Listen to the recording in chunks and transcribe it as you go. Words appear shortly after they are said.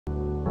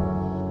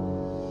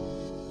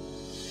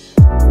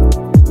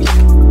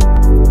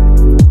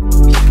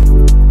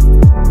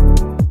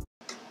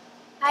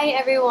Hi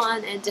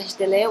everyone and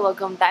Dashdele,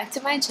 welcome back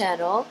to my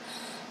channel.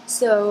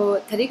 So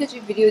today ka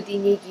video di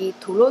nigi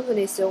tulo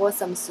dune sogo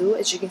samsu.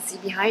 As you can see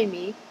behind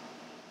me,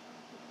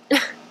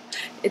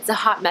 it's a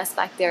hot mess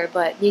back there.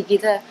 But nigi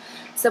the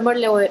summer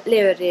leore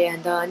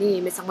and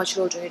ni me sangma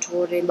children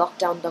chore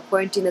lockdown the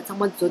quarantine that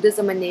someone do this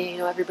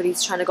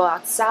everybody's trying to go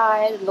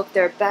outside, look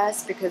their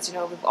best because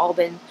we've all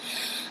been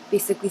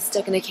basically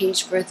stuck in a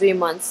cage for 3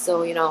 months.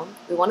 So we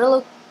want to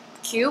look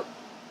cute.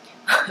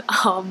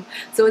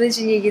 So 오늘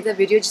진이기다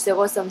비디오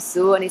지세고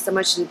samsu 아니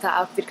summer chilita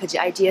outfit kaji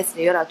ideas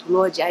내요라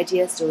둘로지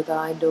ideas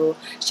조다 인도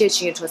share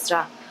중에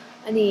줬라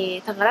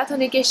아니 당가라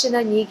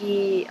토니케이션은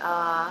얘기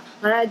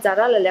나라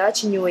자라를 내가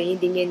친구인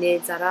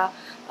딩에네 자라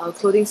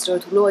clothing store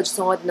둘로지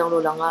성어드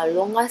나로랑아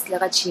롱아스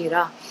내가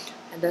친이라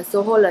and the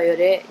soho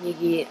layo래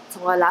얘기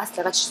정말 last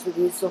내가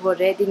치수디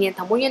soho래 딩에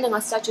담보년은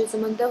start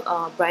주스면도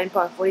Brian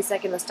Park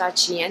 42nd start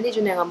치 and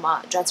이제 내가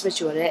마 transfer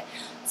주래.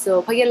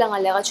 So pagilang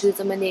alaga choose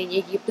zamane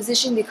yegi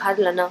position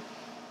dikhadla na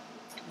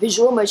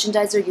visual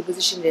merchandiser ki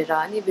position le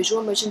ra ni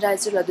visual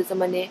merchandiser la de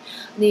zamane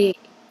ni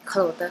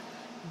khalota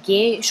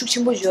gain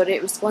shukchimbo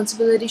jore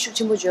responsibility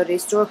shukchimbo jore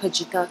store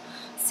khajita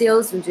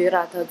sales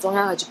unjera ta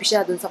zonga haji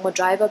pisha dun sama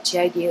drive up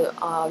chi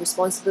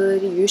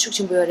responsibility yu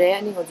shukchimbo jore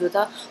ani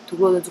ngoda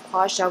dugo dun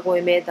khwasha go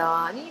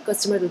emeda ni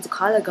customer dun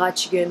khala ga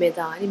chi go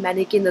emeda ni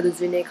mannequin da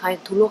dun kai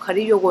dulo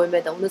khari yo go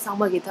emeda 오늘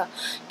상막이다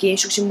gain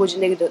shukchimbo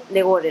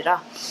lego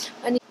레라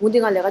아니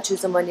운딩아 내가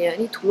주서만이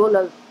아니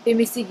둘로라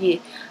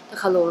페미시기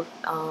칼로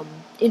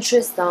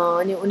interest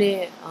아니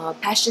오늘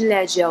passion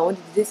레지야 오늘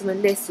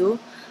디스만 레수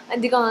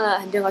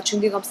안디가 한데가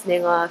중디감스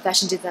내가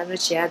패션 디자이너를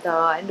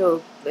지야다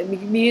안도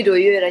미미도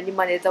요라니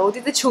만에다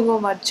어디도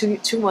중어마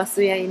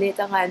중마스야 이네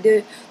땅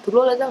안데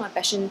둘로라다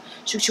패션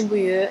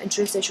숙충부여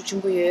interest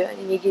숙충부여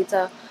아니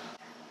얘기자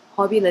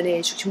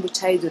허비는 숙충부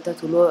차이도 다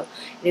둘로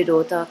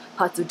이래도다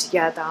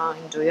파투지야다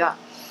인도야.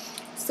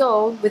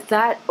 So with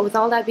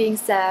all that being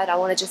said, I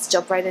want to just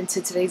jump right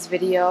into today's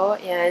video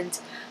and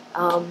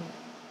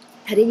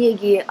다른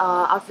얘기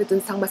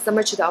outfit은 상마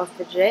summer to the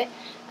outfit에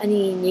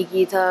아니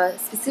얘기 더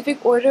specific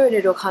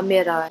order로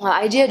카메라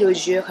아이디어도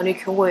주 가는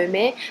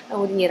경우에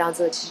우리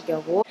얘랑서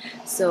지시하고.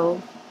 So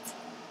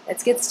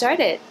let's get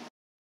started.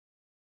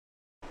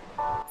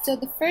 So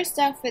the first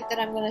outfit that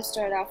I'm going to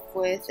start off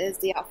with is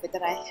the outfit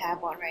that I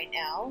have on right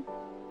now,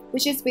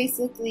 which is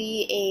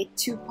basically a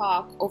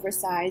Tupac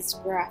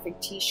oversized graphic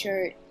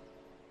t-shirt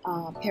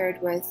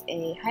paired with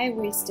a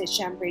high-waisted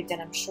chambray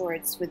denim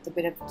shorts with a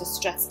bit of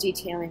distressed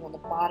detailing on the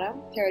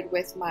bottom, paired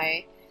with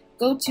my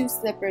go-to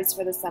slippers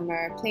for the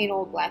summer, plain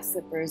old black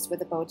slippers with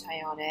a bow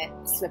tie on it,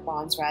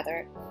 slip-ons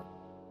rather.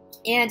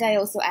 And I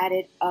also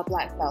added a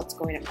black belt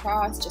going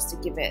across just to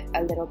give it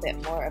a little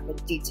bit more of a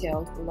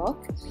detailed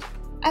look.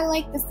 I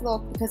like this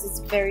look because it's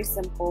very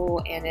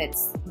simple and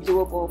it's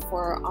doable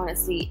for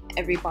honestly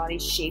every body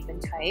shape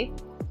and type.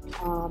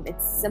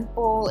 It's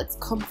simple, it's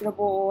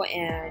comfortable,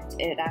 and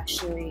it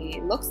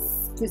actually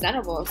looks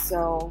presentable.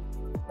 So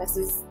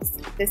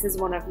this is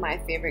one of my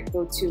favorite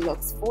go-to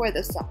looks for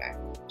the summer.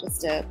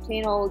 Just a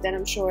plain old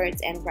denim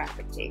shorts and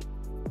graphic tee.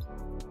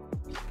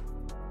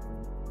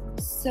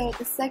 So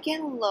the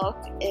second look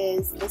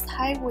is this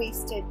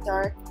high-waisted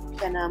dark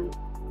denim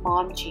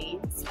mom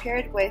jeans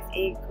paired with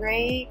a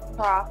gray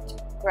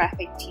cropped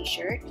graphic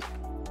t-shirt,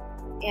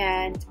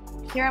 and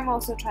here I'm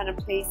also trying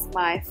to place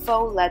my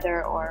faux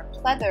leather or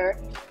pleather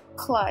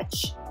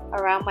clutch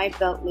around my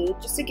belt loop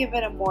just to give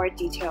it a more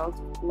detailed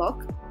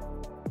look.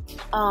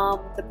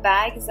 The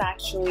bag is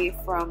actually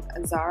from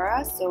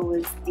Zara, so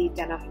is the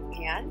denim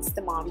pants,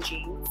 the mom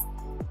jeans.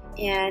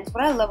 And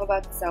what I love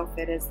about this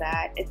outfit is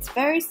that it's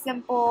very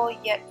simple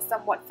yet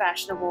somewhat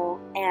fashionable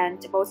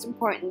and most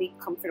importantly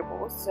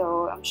comfortable.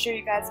 So I'm sure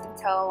you guys can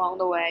tell along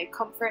the way,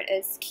 comfort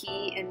is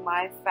key in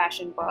my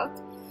fashion book.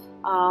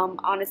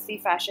 Honestly,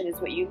 fashion is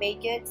what you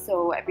make it,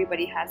 so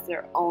everybody has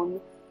their own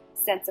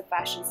sense of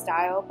fashion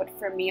style, but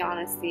for me,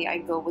 honestly, I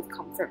go with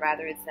comfort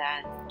rather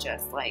than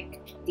just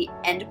like the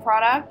end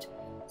product.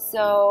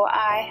 So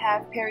I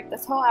have paired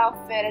this whole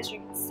outfit, as you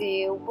can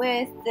see,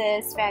 with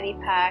this fanny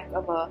pack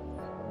of a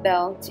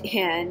belt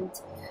and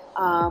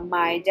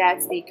my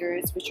dad's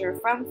sneakers, which are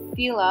from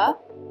Fila,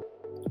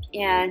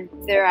 and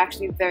they're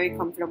actually very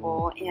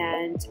comfortable.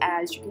 And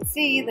as you can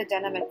see, the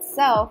denim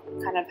itself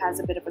kind of has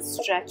a bit of a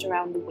stretch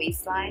around the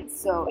waistline,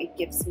 so it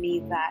gives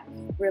me that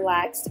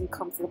relaxed and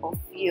comfortable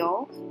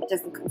feel. It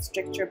doesn't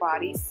constrict your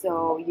body,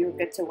 so you're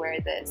good to wear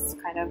this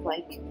kind of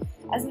like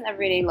as an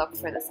everyday look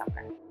for the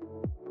summer.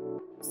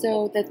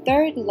 So the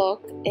third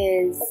look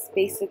is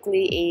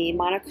basically a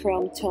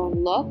monochrome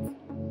tone look.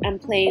 I'm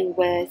playing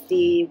with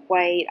the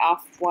white,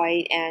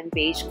 off-white, and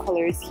beige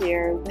colors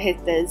here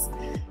with this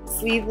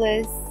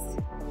sleeveless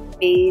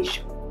beige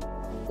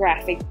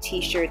graphic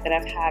t-shirt that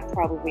I've had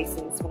probably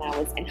since when I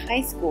was in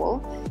high school.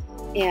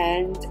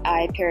 And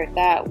I paired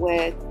that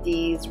with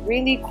these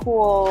really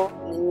cool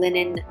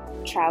linen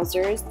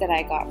trousers that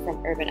I got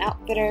from Urban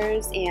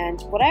Outfitters.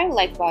 And what I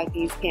like about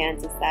these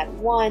pants is that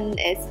one,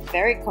 it's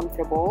very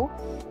comfortable,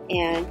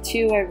 and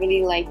two, I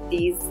really like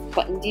these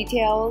button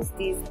details,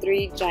 these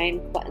 3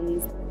 giant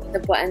buttons The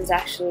buttons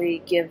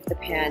actually give the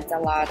pants a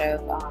lot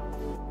of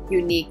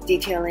unique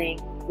detailing,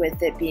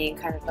 with it being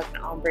kind of like an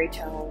ombre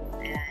tone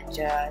and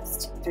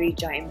just 3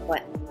 giant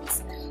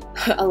buttons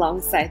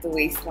alongside the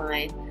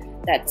waistline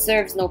that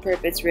serves no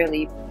purpose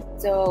really.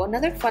 So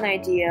another fun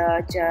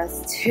idea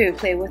just to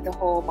play with the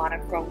whole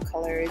monochrome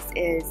colors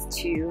is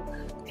to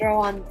throw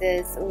on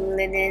this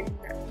linen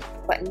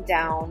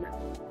button-down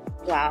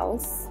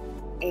blouse,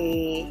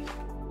 a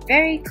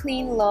very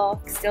clean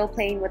look, still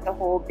playing with the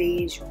whole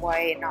beige,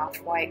 white, and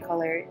off-white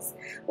colors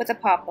with a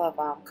pop of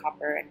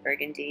copper and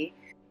burgundy.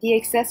 The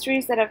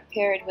accessories that I've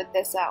paired with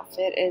this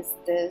outfit is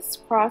this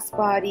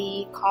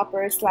crossbody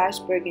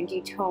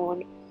copper/burgundy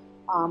tone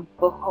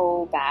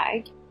boho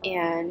bag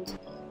and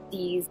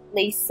these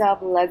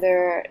lace-up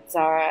leather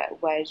Zara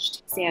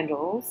wedged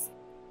sandals.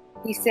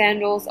 These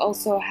sandals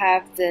also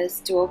have this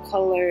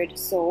dual-colored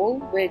sole,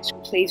 which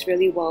plays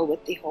really well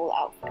with the whole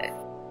outfit.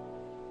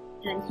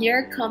 And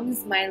here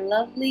comes my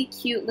lovely,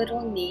 cute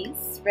little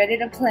niece, ready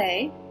to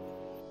play.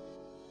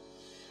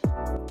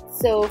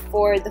 So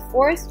for the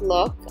fourth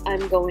look,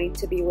 I'm going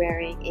to be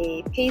wearing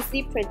a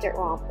paisley printed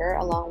romper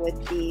along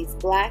with these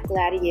black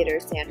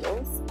gladiator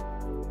sandals.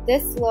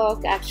 This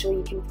look, actually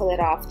you can pull it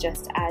off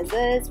just as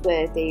is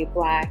with a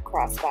black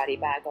crossbody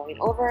bag going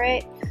over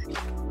it.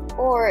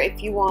 Or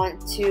if you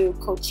want to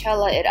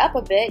Coachella it up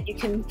a bit, you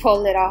can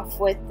pull it off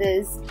with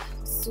this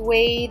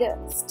suede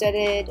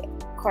studded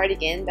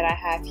cardigan that I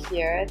have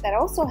here that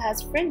also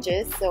has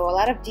fringes, so a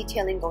lot of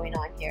detailing going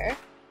on here.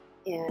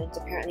 And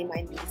apparently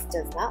my niece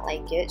does not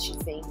like it. She's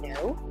saying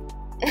no,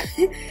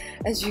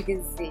 as you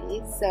can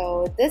see.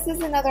 So this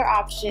is another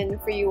option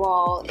for you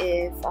all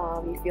if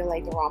you feel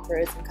like the romper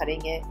isn't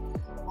cutting it.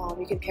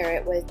 You can pair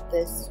it with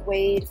this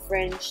suede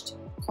fringed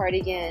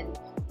cardigan,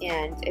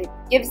 and it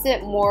gives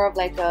it more of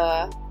like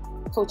a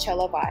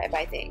Coachella vibe,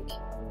 I think.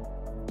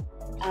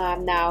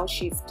 Now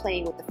she's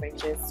playing with the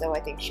fringes, so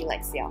I think she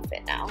likes the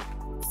outfit now.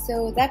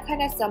 So that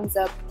kind of sums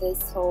up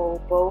this whole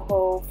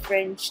boho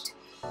fringed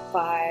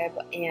vibe,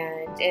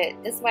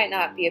 and this might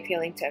not be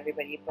appealing to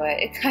everybody, but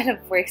it kind of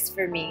works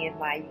for me in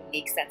my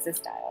unique sense of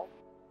style.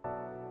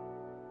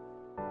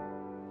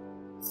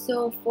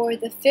 So for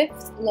the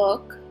fifth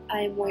look,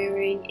 I'm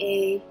wearing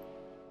a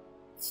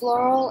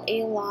floral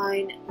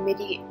A-line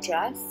midi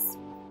dress.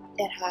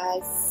 It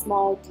has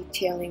small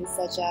detailing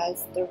such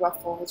as the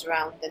ruffles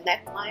around the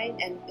neckline,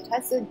 and it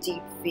has a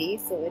deep V,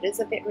 so it is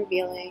a bit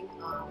revealing.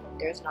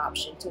 There's an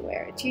option to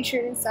wear a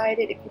t-shirt inside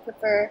it if you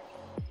prefer.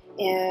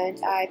 And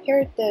I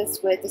paired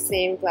this with the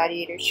same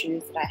gladiator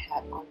shoes that I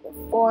had on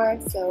before.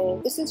 So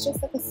this is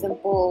just like a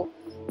simple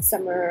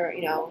summer,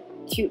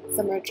 cute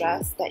summer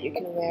dress that you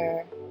can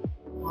wear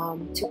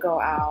to go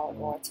out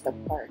or to the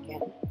park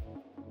in.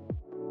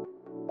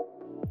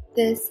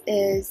 This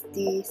is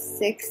the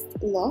sixth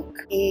look,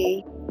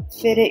 a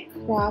fitted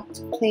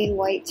cropped plain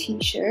white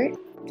t-shirt.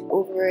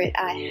 Over it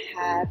I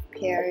have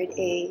paired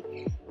a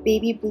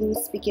baby blue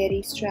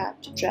spaghetti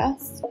strapped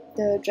dress.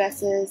 The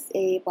dress is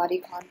a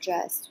bodycon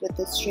dress with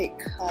a straight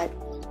cut,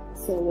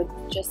 so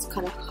it just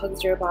kind of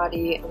hugs your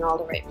body in all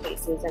the right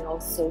places and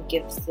also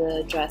gives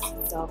the dress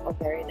itself a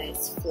very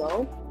nice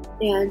flow.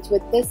 And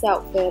with this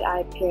outfit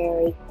I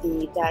paired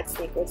the dad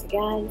sneakers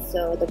again,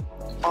 so the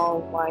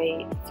all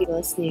white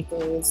Fila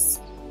sneakers,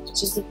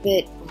 which is a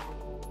bit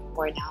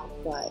worn out,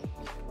 but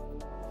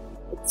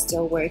it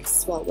still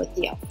works well with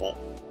the outfit.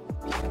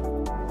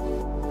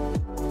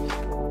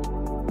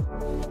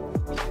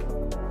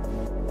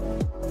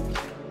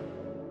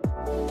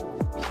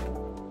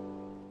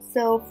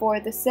 So for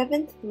the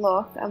seventh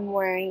look, I'm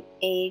wearing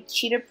a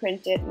cheetah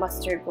printed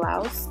mustard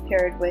blouse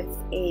paired with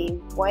a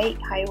white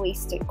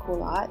high-waisted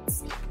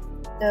culottes.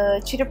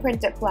 The cheetah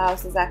printed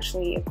blouse is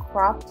actually a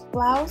cropped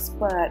blouse,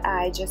 but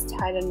I just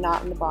tied a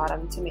knot in the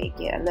bottom to make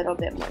it a little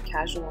bit more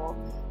casual.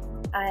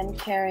 I'm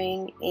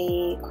carrying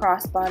a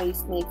crossbody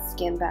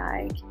snakeskin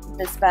bag.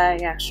 This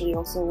bag actually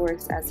also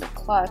works as a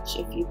clutch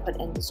if you put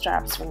in the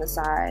straps from the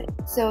side.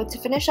 So to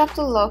finish up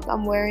the look,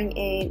 I'm wearing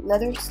a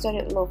leather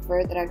studded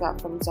loafer that I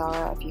got from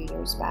Zara a few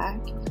years back.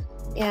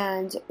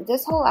 And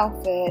this whole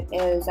outfit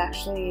is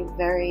actually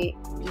very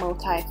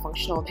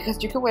multifunctional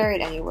because you can wear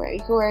it anywhere. You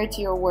can wear it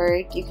to your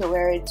work, you can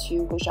wear it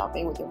to go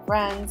shopping with your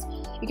friends,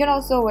 you can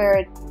also wear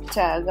it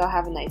to go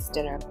have a nice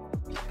dinner.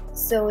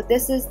 So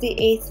this is the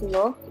eighth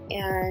look,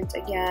 and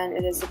again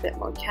it is a bit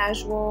more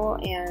casual,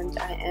 and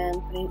I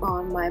am putting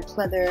on my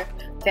pleather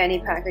fanny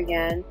pack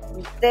again.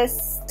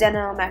 This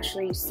denim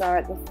actually you saw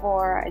it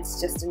before,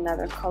 it's just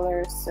another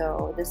color,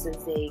 so this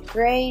is a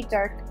gray,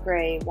 dark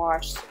gray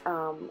washed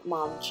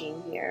mom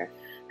jean here.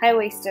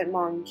 High-waisted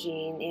mom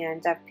jean,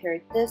 and I've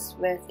paired this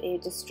with a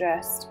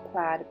distressed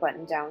plaid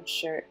button-down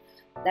shirt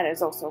that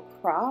is also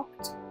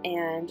cropped,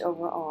 and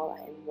overall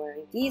I am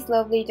wearing these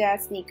lovely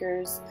dad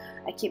sneakers.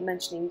 I keep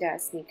mentioning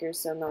dad sneakers,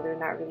 so no, they're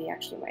not really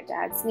actually my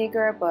dad's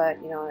sneaker, but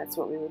that's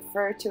what we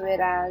refer to it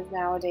as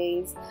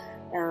nowadays.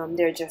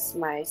 They're just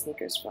my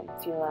sneakers from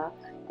Fila,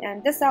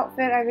 And this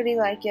outfit, I really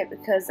like it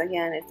because,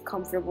 again, it's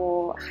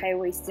comfortable,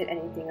 high-waisted,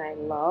 anything I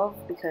love,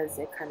 because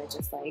it kind of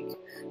just like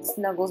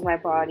snuggles my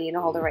body in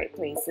all the right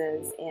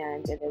places,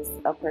 and it is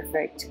a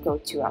perfect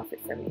go-to outfit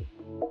for me.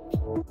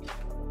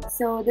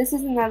 So this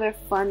is another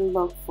fun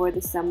look for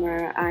the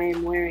summer. I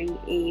am wearing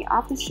a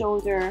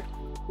off-the-shoulder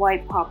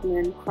white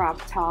poplin crop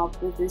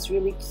top with this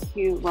really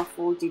cute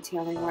ruffle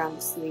detailing around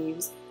the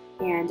sleeves,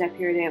 and I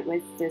paired it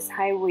with this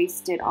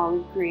high-waisted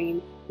olive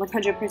green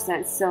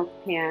 100%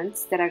 silk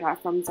pants that I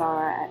got from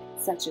Zara at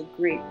such a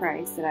great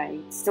price that I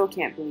still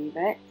can't believe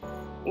it.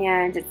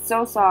 And it's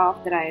so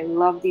soft that I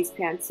love these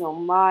pants so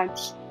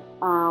much.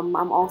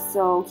 I'm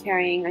also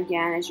carrying,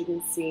 again, as you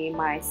can see,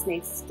 my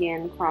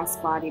snakeskin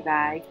crossbody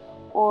bag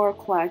or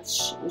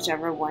clutch,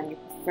 whichever one you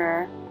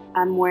prefer.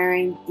 I'm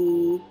wearing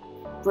the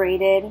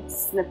braided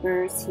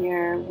slippers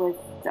here with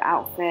the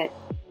outfit,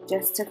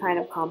 just to kind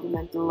of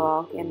complement the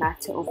look and not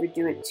to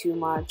overdo it too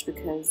much,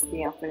 because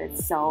the outfit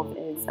itself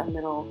is a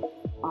little,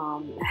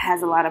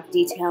 has a lot of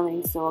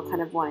detailing, so I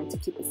kind of wanted to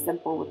keep it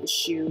simple with the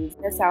shoes.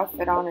 This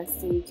outfit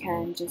honestly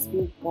can just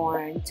be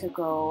worn to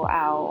go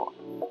out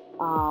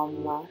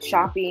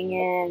shopping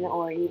in,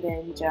 or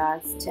even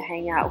just to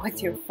hang out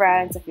with your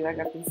friends. I feel like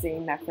I've been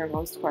saying that for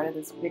most part of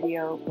this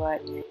video,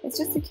 but it's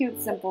just a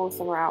cute, simple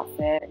summer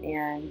outfit,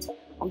 and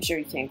I'm sure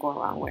you can't go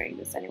around wearing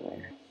this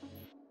anywhere.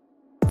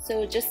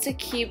 So just to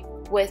keep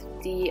with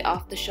the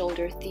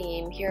off-the-shoulder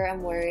theme, here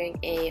I'm wearing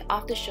a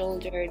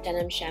off-the-shoulder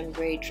denim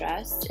chambray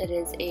dress. It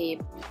is a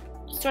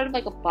sort of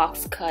like a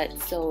box cut,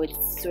 so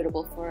it's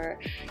suitable for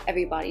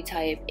every body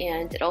type,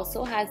 and it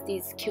also has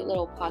these cute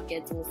little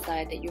pockets on the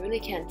side that you really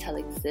can't tell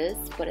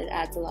exist, but it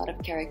adds a lot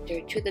of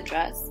character to the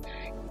dress.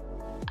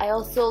 I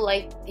also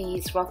like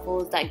these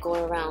ruffles that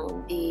go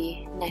around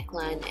the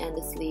neckline and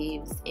the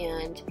sleeves,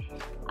 and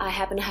I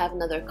happen to have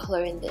another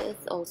color in this,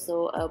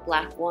 also a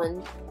black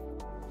one.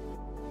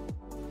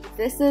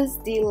 This is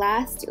the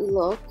last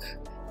look,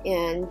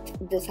 and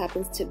this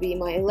happens to be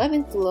my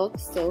 11th look,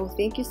 so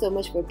thank you so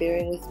much for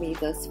bearing with me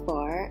thus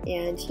far.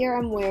 And here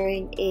I'm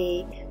wearing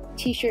a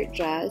t-shirt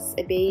dress,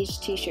 a beige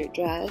t-shirt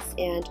dress,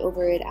 and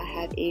over it I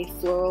have a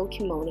floral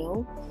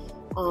kimono.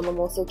 I'm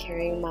also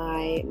carrying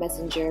my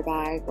messenger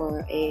bag,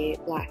 or a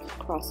black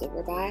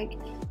crossover bag.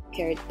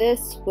 Paired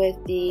this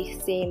with the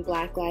same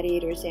black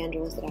gladiator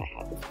sandals that I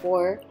had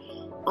before.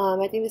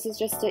 I think this is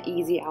just an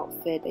easy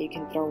outfit that you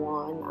can throw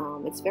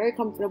on. It's very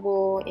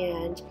comfortable,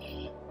 and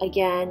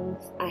again,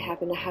 I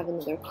happen to have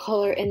another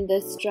color in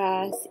this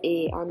dress,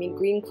 a army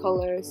green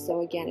color,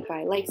 so again, if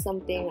I like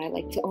something, I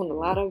like to own a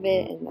lot of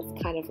it, and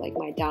that's kind of like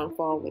my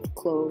downfall with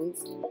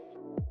clothes.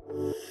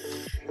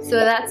 So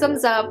that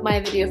sums up my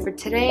video for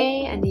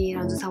today. 아니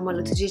런쥔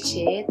상말로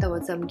두지치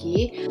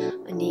따와점기.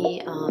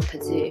 아니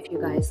다들, if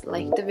you guys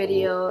liked the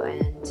video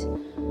and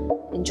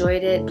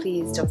enjoyed it,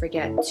 please don't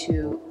forget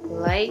to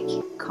like,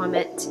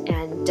 comment,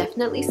 and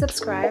definitely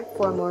subscribe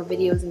for more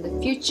videos in the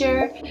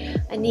future.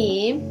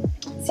 아니,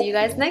 see you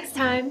guys next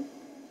time.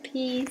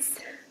 Peace.